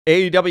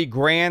AEW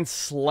Grand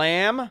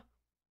Slam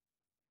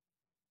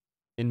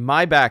in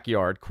my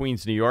backyard,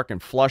 Queens, New York,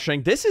 and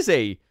Flushing. This is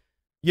I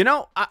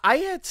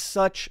had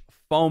such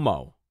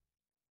FOMO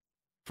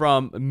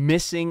from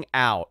missing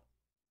out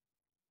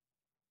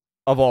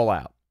of All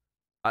Out.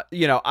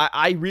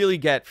 I really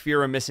get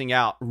fear of missing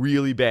out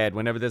really bad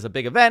whenever there's a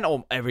big event.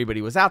 Oh,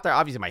 everybody was out there.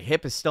 Obviously, my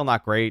hip is still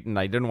not great, and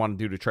I didn't want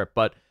to do the trip.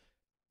 But,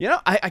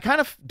 I kind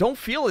of don't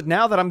feel it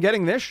now that I'm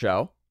getting this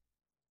show.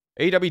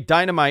 AEW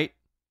Dynamite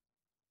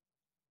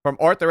from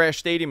Arthur Ashe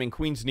Stadium in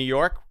Queens, New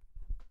York,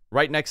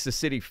 right next to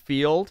Citi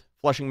Field,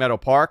 Flushing Meadow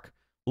Park.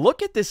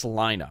 Look at this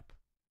lineup.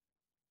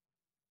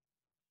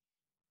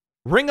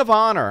 Ring of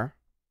Honor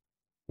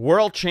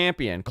World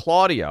Champion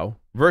Claudio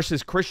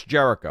versus Chris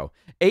Jericho.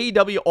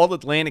 AEW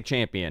All-Atlantic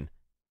Champion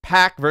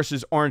Pac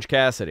versus Orange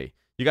Cassidy.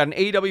 You got an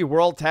AEW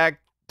World Tag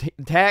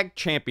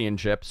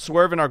Championship,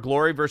 Swerve in Our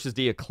Glory versus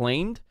The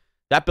Acclaimed.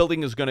 That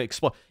building is going to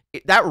explode.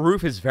 That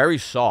roof is very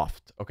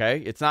soft, okay?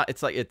 It's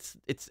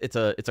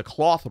a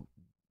cloth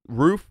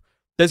roof.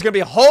 There's going to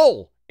be a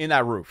hole in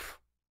that roof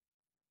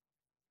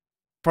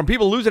from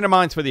people losing their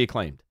minds for The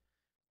Acclaimed.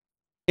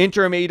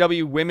 Interim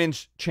AEW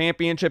Women's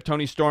Championship,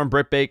 Toni Storm,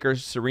 Britt Baker,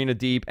 Serena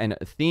Deeb, and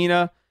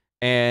Athena.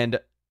 And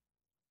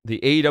the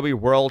AEW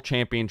World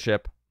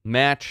Championship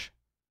match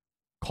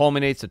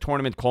the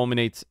tournament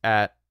culminates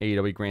at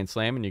AEW Grand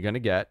Slam, and you're going to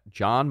get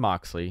Jon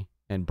Moxley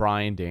and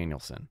Bryan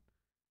Danielson.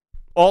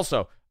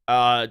 Also,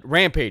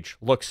 Rampage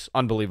looks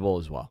unbelievable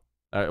as well.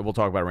 We'll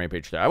talk about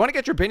Rampage today. I want to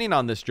get your opinion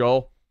on this,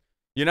 Joel.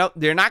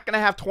 They're not going to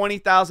have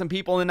 20,000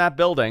 people in that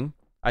building.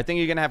 I think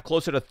you're going to have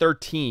closer to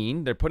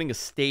 13. They're putting a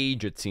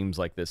stage, it seems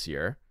like, this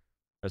year,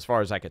 as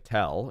far as I could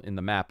tell in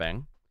the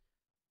mapping.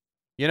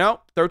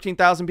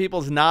 13,000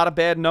 people is not a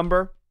bad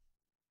number.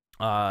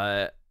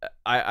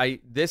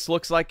 This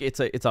looks like it's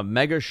a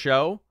mega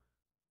show.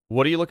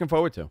 What are you looking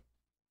forward to?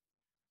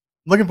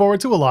 Looking forward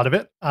to a lot of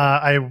it.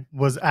 I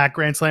was at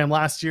Grand Slam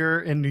last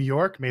year in New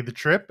York, made the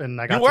trip, and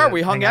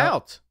we hung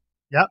out.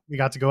 Yeah, we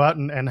got to go out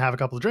and have a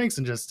couple of drinks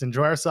and just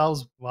enjoy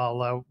ourselves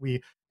while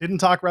we didn't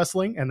talk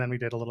wrestling, and then we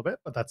did a little bit,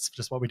 but that's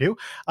just what we do.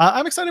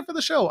 I'm excited for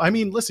the show. I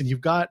mean, listen,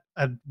 you've got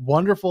a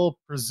wonderful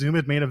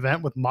presumed main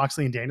event with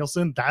Moxley and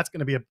Danielson. That's going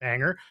to be a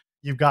banger.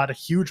 You've got a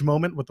huge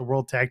moment with the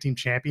World Tag Team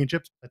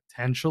Championships,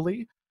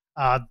 potentially.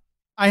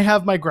 I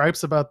have my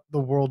gripes about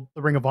the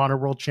Ring of Honor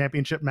World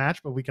Championship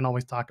match, but we can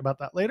always talk about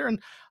that later. And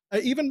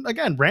even,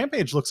 again,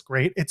 Rampage looks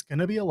great. It's going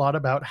to be a lot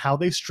about how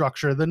they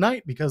structure the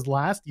night, because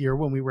last year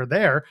when we were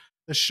there,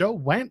 the show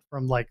went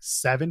from like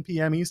 7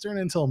 p.m. Eastern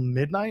until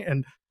midnight.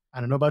 And I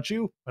don't know about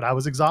you, but I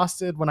was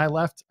exhausted when I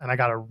left, and I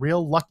got a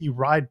real lucky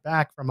ride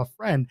back from a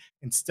friend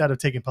instead of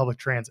taking public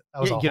transit.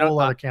 That was a whole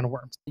other can of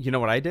worms. You know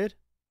what I did?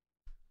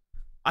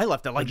 I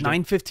left at like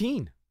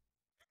 9:15.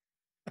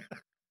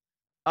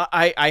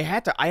 I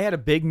had a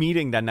big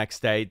meeting that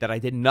next day that I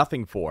did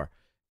nothing for.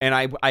 And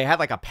I had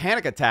like a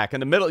panic attack in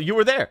the middle. You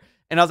were there.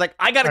 And I was like,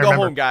 I got to go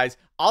home, guys.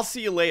 I'll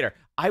see you later.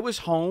 I was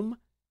home.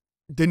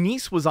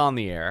 Denise was on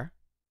the air.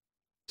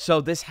 So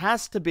this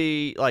has to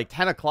be like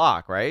 10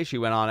 o'clock, right? She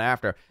went on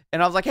after.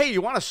 And I was like, hey,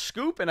 you want a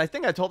scoop? And I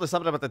think I told her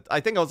something about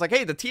I was like,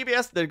 hey, the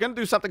TBS, they're going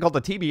to do something called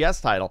the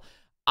TBS title.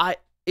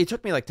 It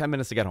took me like 10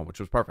 minutes to get home, which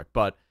was perfect.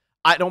 But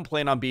I don't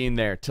plan on being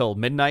there till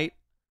midnight.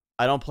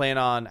 I don't plan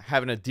on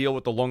having to deal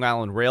with the Long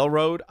Island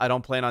Railroad. I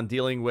don't plan on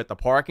dealing with the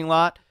parking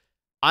lot.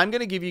 I'm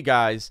going to give you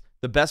guys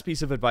the best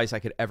piece of advice I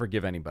could ever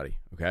give anybody,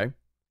 okay?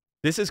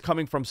 This is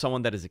coming from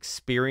someone that has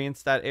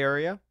experienced that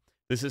area.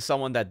 This is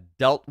someone that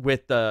dealt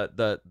with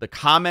the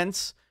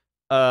comments,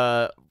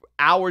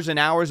 hours and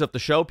hours of the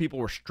show. People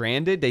were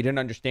stranded. They didn't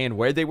understand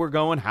where they were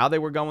going, how they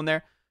were going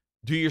there.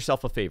 Do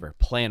yourself a favor.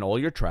 Plan all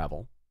your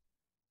travel.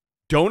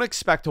 Don't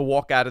expect to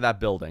walk out of that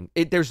building.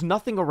 There's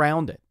nothing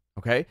around it.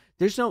 Okay,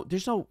 there's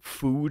no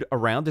food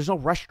around. There's no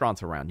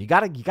restaurants around. You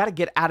gotta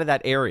get out of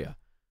that area.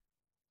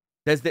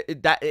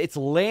 It's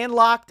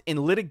landlocked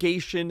in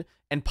litigation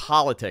and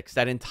politics.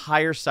 That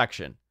entire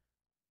section.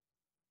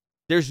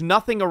 There's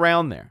nothing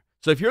around there.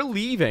 So if you're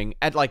leaving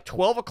at like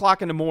 12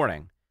 o'clock in the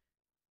morning,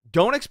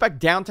 don't expect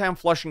downtown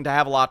Flushing to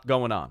have a lot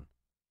going on.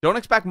 Don't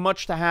expect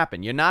much to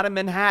happen. You're not in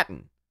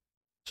Manhattan,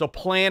 so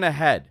plan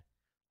ahead.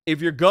 If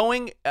you're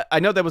going, I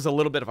know there was a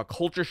little bit of a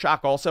culture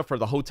shock also for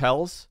the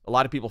hotels. A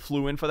lot of people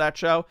flew in for that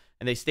show,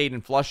 and they stayed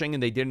in Flushing,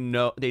 and they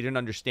didn't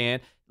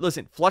understand.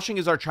 Listen, Flushing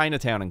is our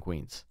Chinatown in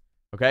Queens,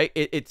 okay?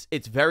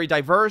 It's very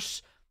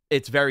diverse.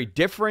 It's very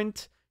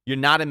different. You're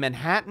not in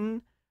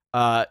Manhattan.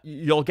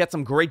 You'll get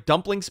some great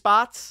dumpling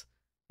spots.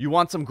 You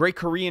want some great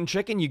Korean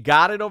chicken? You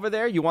got it over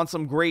there. You want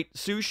some great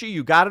sushi?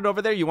 You got it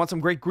over there. You want some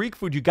great Greek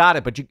food? You got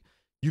it, but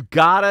you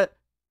got to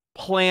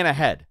plan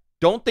ahead.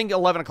 Don't think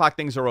 11 o'clock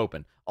things are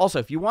open. Also,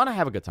 if you want to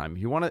have a good time,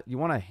 if you want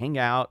to hang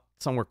out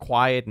somewhere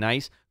quiet,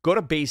 nice, go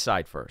to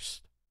Bayside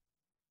first.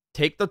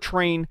 Take the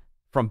train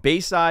from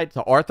Bayside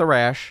to Arthur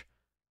Ashe,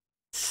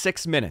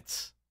 6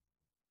 minutes,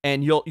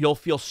 and you'll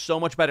feel so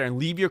much better. And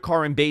leave your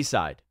car in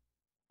Bayside.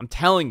 I'm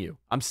telling you,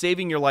 I'm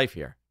saving your life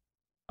here.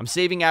 I'm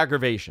saving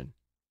aggravation.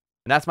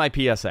 And that's my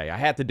PSA. I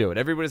had to do it.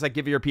 Everybody's like,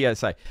 give you your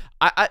PSA.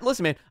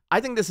 Listen, man,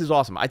 I think this is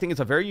awesome. I think it's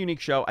a very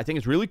unique show. I think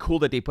it's really cool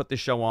that they put this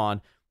show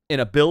on in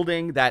a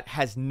building that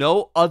has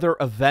no other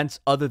events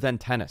other than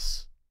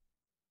tennis.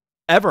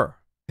 Ever.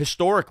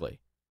 Historically.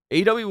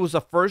 AEW was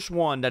the first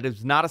one that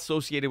is not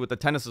associated with the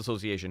Tennis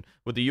Association,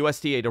 with the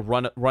USTA, to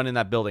run in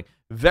that building.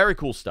 Very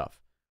cool stuff.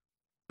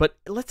 But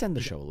let's end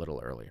the show a little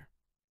earlier.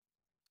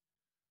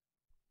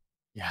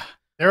 Yeah.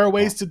 There are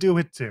ways to do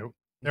it, too.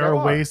 There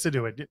are ways to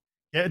do it.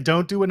 Yeah,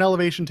 don't do an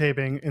elevation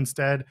taping.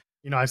 Instead,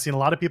 I've seen a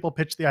lot of people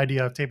pitch the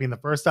idea of taping the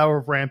first hour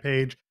of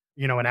Rampage,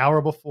 an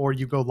hour before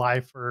you go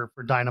live for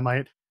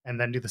Dynamite, and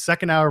then do the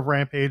second hour of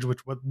Rampage,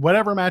 which with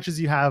whatever matches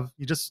you have,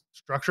 you just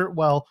structure it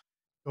well.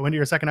 Go into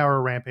your second hour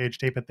of Rampage,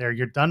 tape it there.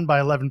 You're done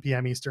by 11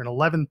 p.m. Eastern,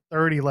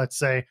 11:30, let's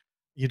say.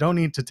 You don't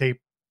need to tape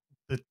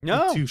the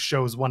two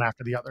shows one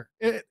after the other.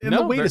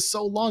 The wait is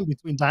so long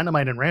between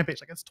Dynamite and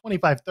Rampage. Like, it's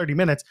 25, 30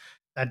 minutes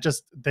that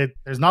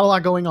there's not a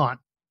lot going on.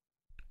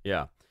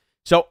 Yeah.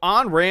 So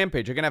on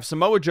Rampage, you're going to have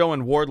Samoa Joe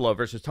and Wardlow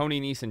versus Tony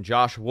Nese and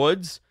Josh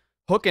Woods.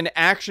 Hook and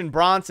Action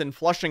Bronson,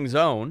 Flushing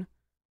Zone.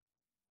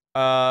 Who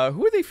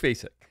are they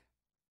facing?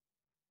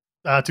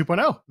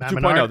 2.0. Matt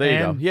 2.0, Menard there you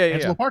go. Yeah.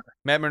 Angelo Parker.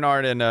 Matt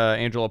Menard and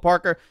Angelo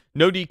Parker.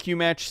 No DQ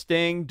match,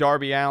 Sting,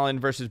 Darby Allin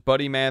versus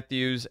Buddy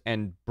Matthews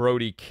and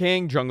Brody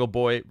King. Jungle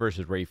Boy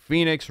versus Ray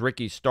Phoenix.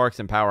 Ricky Starks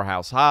and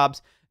Powerhouse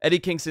Hobbs. Eddie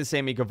Kingston,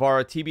 Sammy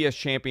Guevara. TBS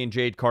champion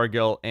Jade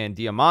Cargill and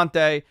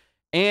Diamante.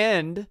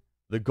 And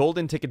the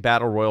Golden Ticket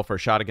Battle Royal for a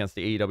shot against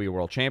the AEW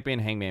World Champion,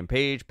 Hangman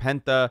Page,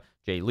 Penta,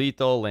 Jay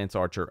Lethal, Lance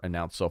Archer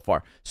announced so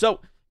far. So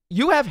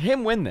you have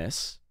him win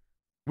this.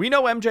 We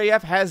know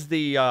MJF has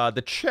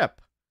the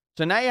chip.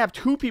 So now you have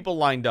two people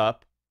lined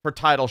up for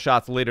title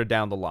shots later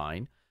down the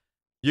line.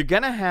 You're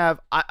going to have...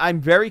 I'm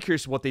very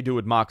curious what they do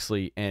with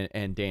Moxley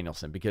and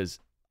Danielson, because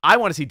I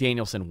want to see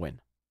Danielson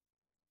win.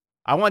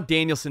 I want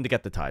Danielson to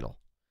get the title.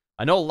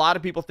 I know a lot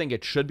of people think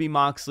it should be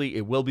Moxley.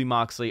 It will be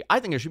Moxley. I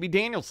think it should be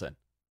Danielson.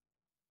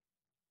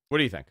 What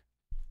do you think?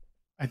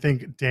 I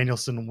think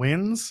Danielson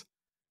wins.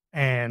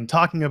 And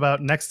talking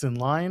about next in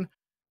line,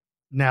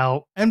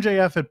 now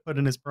MJF had put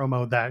in his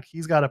promo that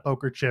he's got a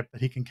poker chip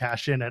that he can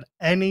cash in at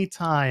any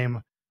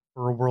time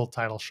for a world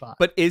title shot.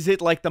 But is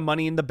it like the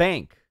Money in the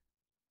Bank?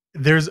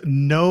 There's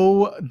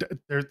no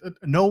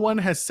one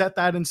has set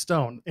that in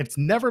stone. It's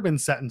never been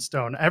set in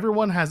stone.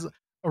 Everyone has...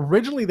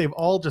 Originally, they've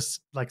all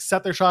just like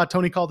set their shot.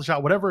 Tony called the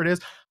shot, whatever it is.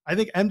 I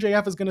think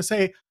MJF is going to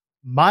say,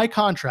 my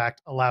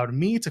contract allowed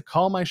me to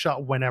call my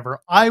shot whenever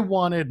I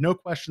wanted, no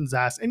questions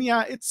asked. And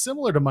yeah, it's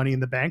similar to Money in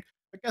the Bank.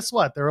 But guess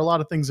what? There are a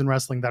lot of things in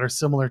wrestling that are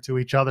similar to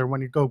each other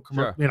when you go,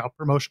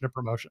 promotion to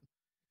promotion.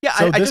 Yeah,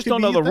 so I just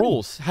don't know the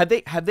rules. Have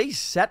they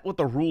set what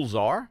the rules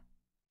are?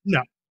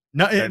 No,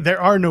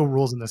 there are no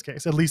rules in this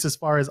case. At least as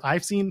far as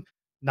I've seen,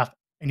 nothing.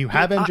 And you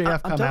have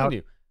MJF come out.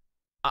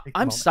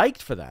 I'm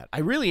psyched for that. I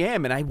really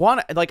am. And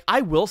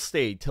I will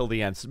stay till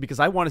the end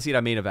because I want to see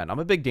that main event. I'm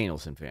a big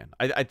Danielson fan.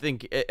 I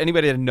think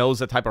anybody that knows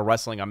the type of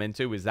wrestling I'm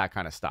into is that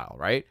kind of style,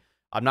 right?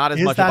 I'm not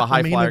as much of a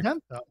high flyer.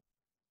 Event, though?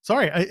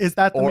 Sorry, is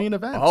that the main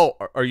event? Oh,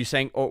 are you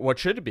saying, what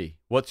should it be?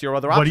 What's your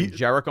other option?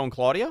 Jericho and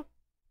Claudio?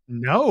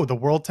 No, the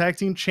World Tag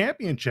Team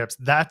Championships.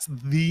 That's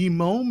the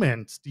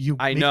moment. Do you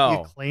make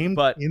the acclaim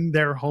in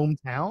their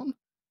hometown?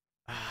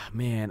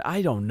 Man,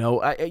 I don't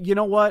know. You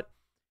know what?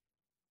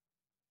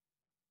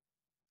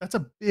 That's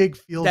a big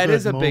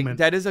feel-good moment.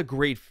 That is a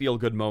great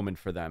feel-good moment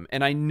for them.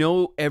 And I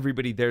know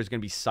everybody there is going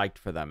to be psyched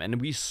for them. And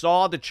we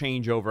saw the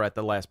changeover at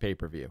the last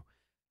pay-per-view.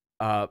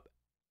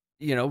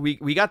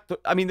 We got...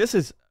 this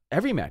is...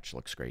 Every match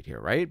looks great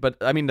here, right? But,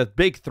 the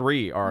big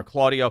three are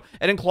Claudio.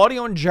 And then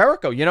Claudio and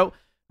Jericho.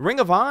 Ring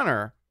of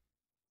Honor...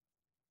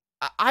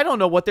 I don't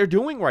know what they're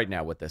doing right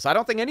now with this. I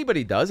don't think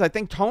anybody does. I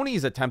think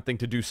Tony's attempting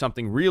to do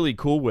something really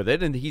cool with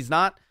it. And he's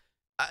not...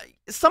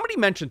 somebody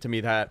mentioned to me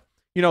that...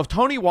 if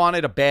Tony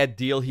wanted a bad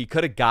deal, he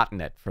could have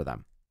gotten it for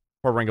them,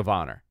 for Ring of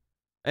Honor.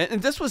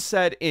 And this was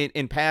said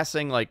in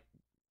passing like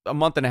a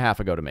month and a half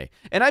ago to me.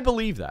 And I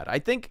believe that. I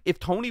think if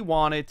Tony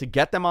wanted to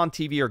get them on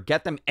TV or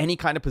get them any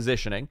kind of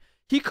positioning,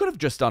 he could have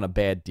just done a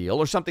bad deal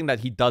or something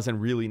that he doesn't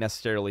really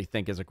necessarily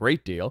think is a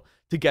great deal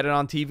to get it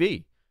on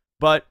TV.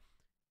 But,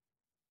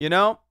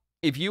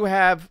 if you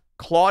have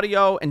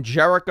Claudio and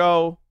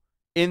Jericho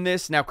in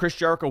this, now Chris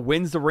Jericho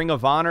wins the Ring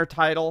of Honor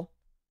title.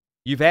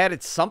 You've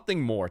added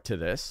something more to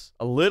this,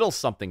 a little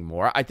something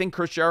more. I think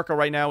Chris Jericho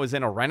right now is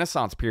in a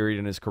renaissance period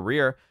in his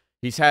career.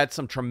 He's had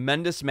some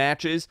tremendous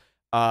matches.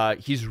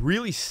 He's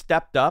really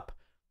stepped up.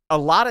 A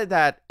lot of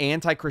that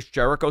anti-Chris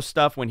Jericho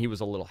stuff when he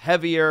was a little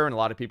heavier and a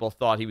lot of people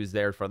thought he was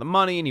there for the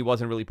money and he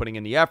wasn't really putting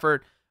in the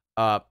effort.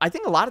 I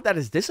think a lot of that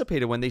is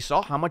dissipated when they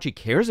saw how much he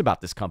cares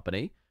about this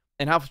company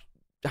and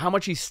how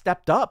much he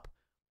stepped up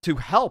to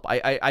help.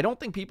 I don't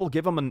think people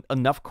give him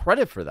enough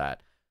credit for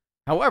that.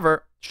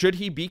 However, should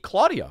he be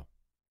Claudio?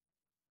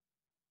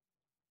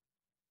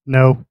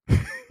 No.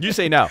 You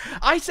say no.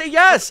 I say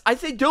yes. I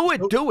say do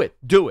it. Do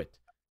it.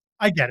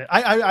 I get it.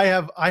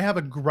 I have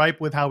a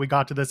gripe with how we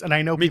got to this, and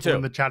I know people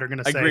in the chat are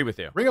going to say, agree with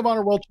you. Ring of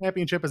Honor World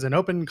Championship is an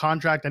open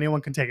contract.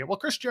 Anyone can take it. Well,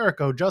 Chris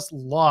Jericho just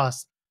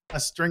lost a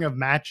string of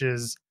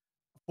matches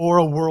for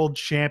a world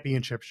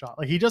championship shot.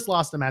 Like, he just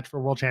lost a match for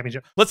a world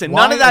championship. Listen,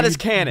 none of that is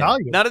canon.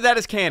 None of that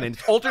is canon.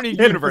 It's alternate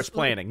universe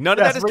planning. None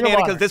of that is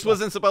canon because this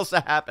wasn't supposed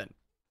to happen.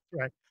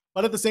 Right.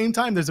 But at the same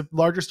time, there's a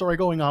larger story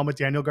going on with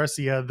Daniel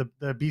Garcia, the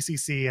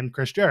BCC, and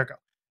Chris Jericho.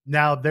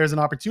 Now, there's an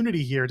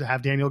opportunity here to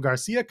have Daniel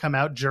Garcia come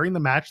out during the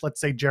match. Let's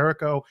say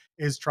Jericho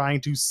is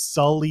trying to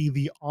sully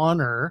the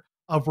honor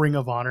of Ring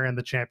of Honor and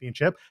the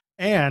championship.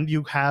 And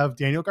you have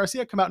Daniel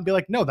Garcia come out and be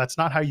like, no, that's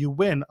not how you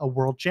win a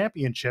world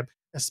championship,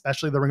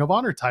 especially the Ring of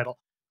Honor title.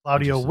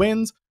 Claudio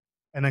wins,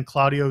 and then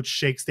Claudio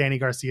shakes Danny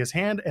Garcia's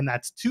hand. And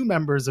that's two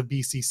members of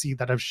BCC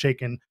that have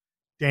shaken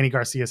Danny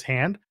Garcia's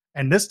hand.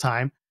 And this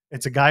time,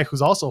 it's a guy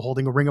who's also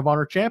holding a Ring of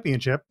Honor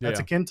championship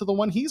that's akin to the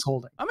one he's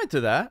holding. I'm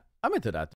into that.